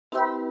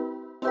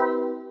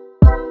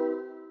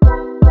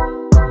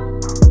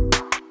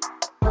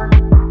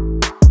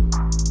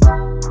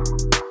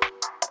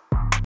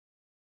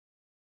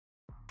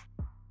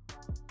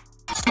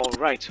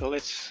Alright, so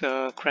let's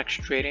crack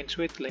straight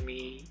into it. Let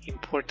me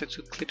import the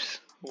two clips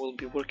we'll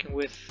be working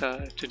with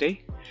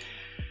today.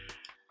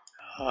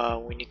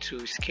 We need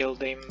to scale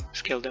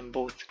them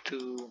both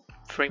to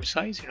frame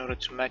size in order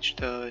to match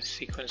the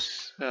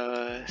sequence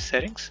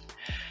settings.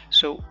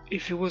 So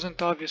if it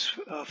wasn't obvious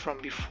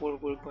from before,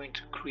 we're going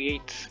to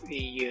create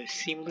a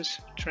seamless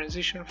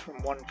transition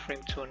from one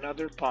frame to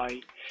another by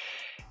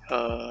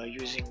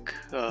using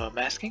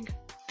masking.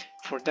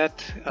 For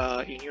that,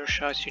 in your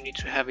shots, you need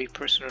to have a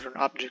person or an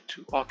object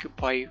to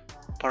occupy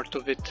part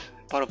of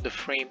the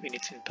frame in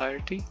its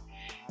entirety,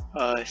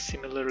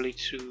 similarly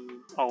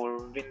to our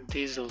Vin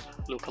Diesel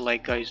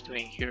lookalike guy is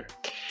doing here.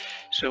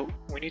 So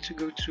we need to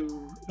go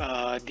to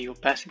the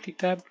opacity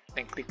tab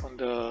and click on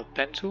the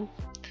pen tool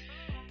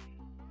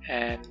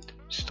and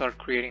start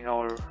creating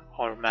our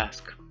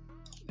mask.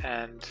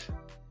 And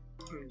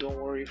don't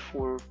worry,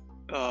 for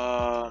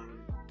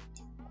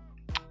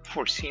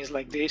scenes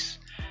like this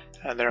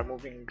that are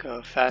moving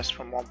fast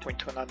from one point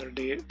to another,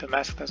 the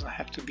mask doesn't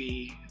have to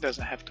be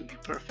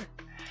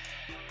perfect.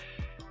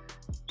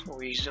 So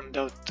we zoomed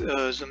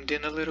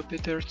in a little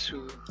bit there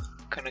to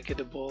kind of get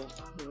the ball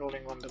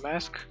rolling on the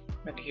mask,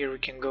 and here we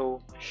can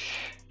go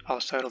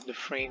outside of the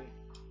frame.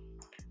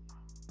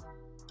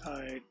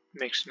 It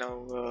makes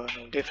no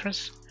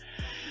difference.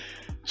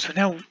 So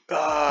now,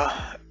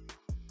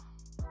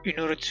 in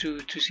order to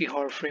see how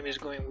our frame is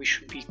going, we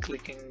should be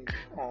clicking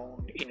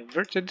on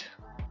inverted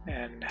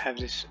and have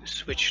this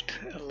switched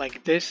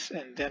like this,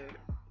 and then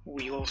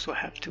we also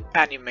have to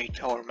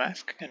animate our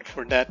mask, and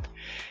for that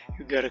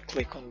you gotta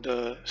click on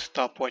the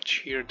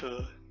stopwatch here,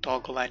 the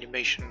toggle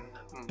animation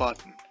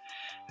button.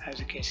 As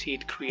you can see,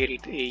 it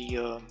created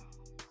a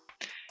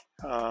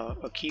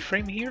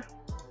keyframe here,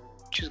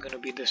 which is going to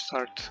be the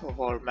start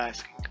of our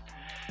masking.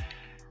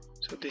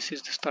 So this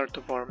is the start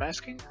of our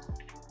masking,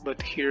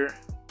 but here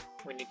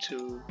we need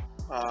to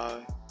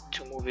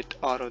move it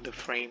out of the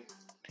frame,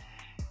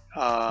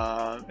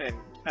 and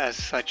as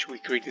such we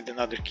created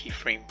another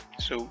keyframe.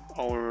 So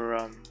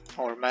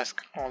our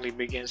mask only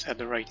begins at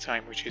the right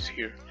time, which is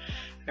here.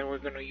 And we're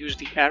going to use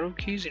the arrow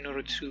keys in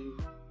order to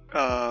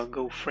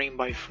go frame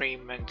by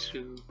frame and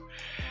to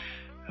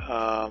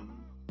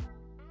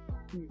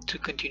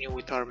continue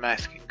with our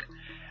masking.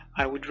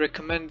 I would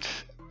recommend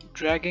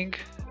dragging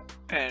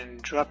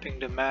and dropping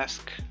the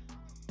mask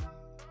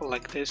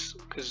like this,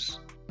 because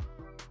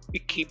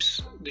it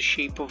keeps the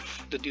shape of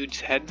the dude's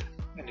head,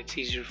 and it's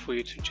easier for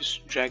you to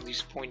just drag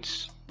these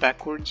points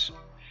backwards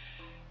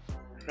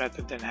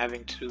rather than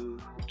having to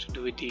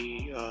do it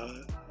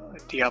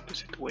the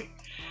opposite way.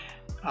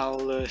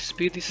 I'll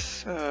speed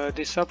this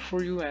up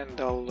for you,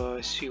 and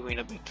I'll see you in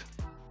a bit.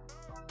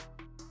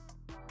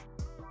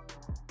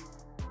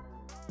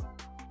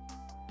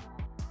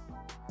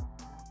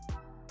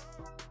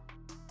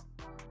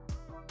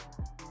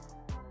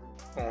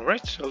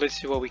 Alright, so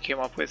let's see what we came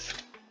up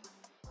with.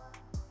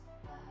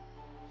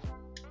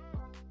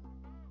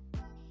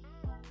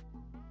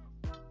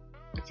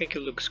 I think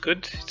it looks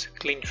good. It's a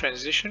clean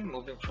transition,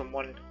 moving from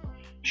one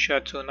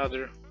shot to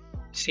another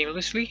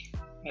seamlessly.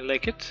 I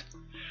like it.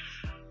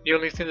 The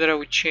only thing that I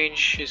would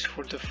change is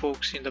for the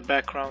folks in the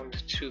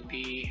background to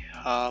be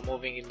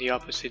moving in the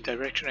opposite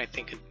direction. I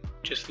think it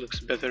just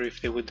looks better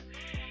if they would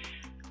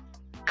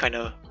kind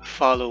of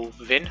follow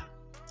Vin.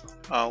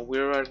 We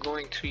are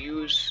going to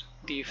use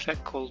the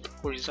effect called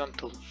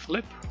horizontal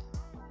flip,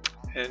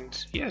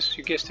 and yes,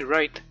 you guessed it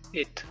right,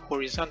 it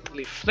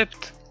horizontally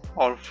flipped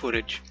our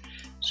footage.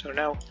 So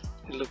now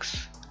it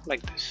looks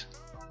like this.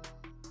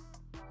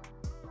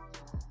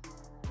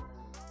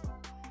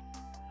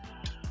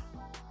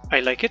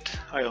 I like it.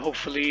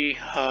 Hopefully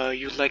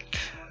you liked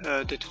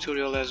the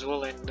tutorial as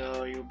well, and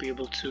you'll be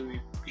able to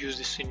use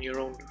this in your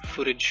own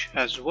footage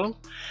as well.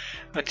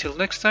 Until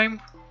next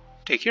time,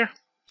 take care.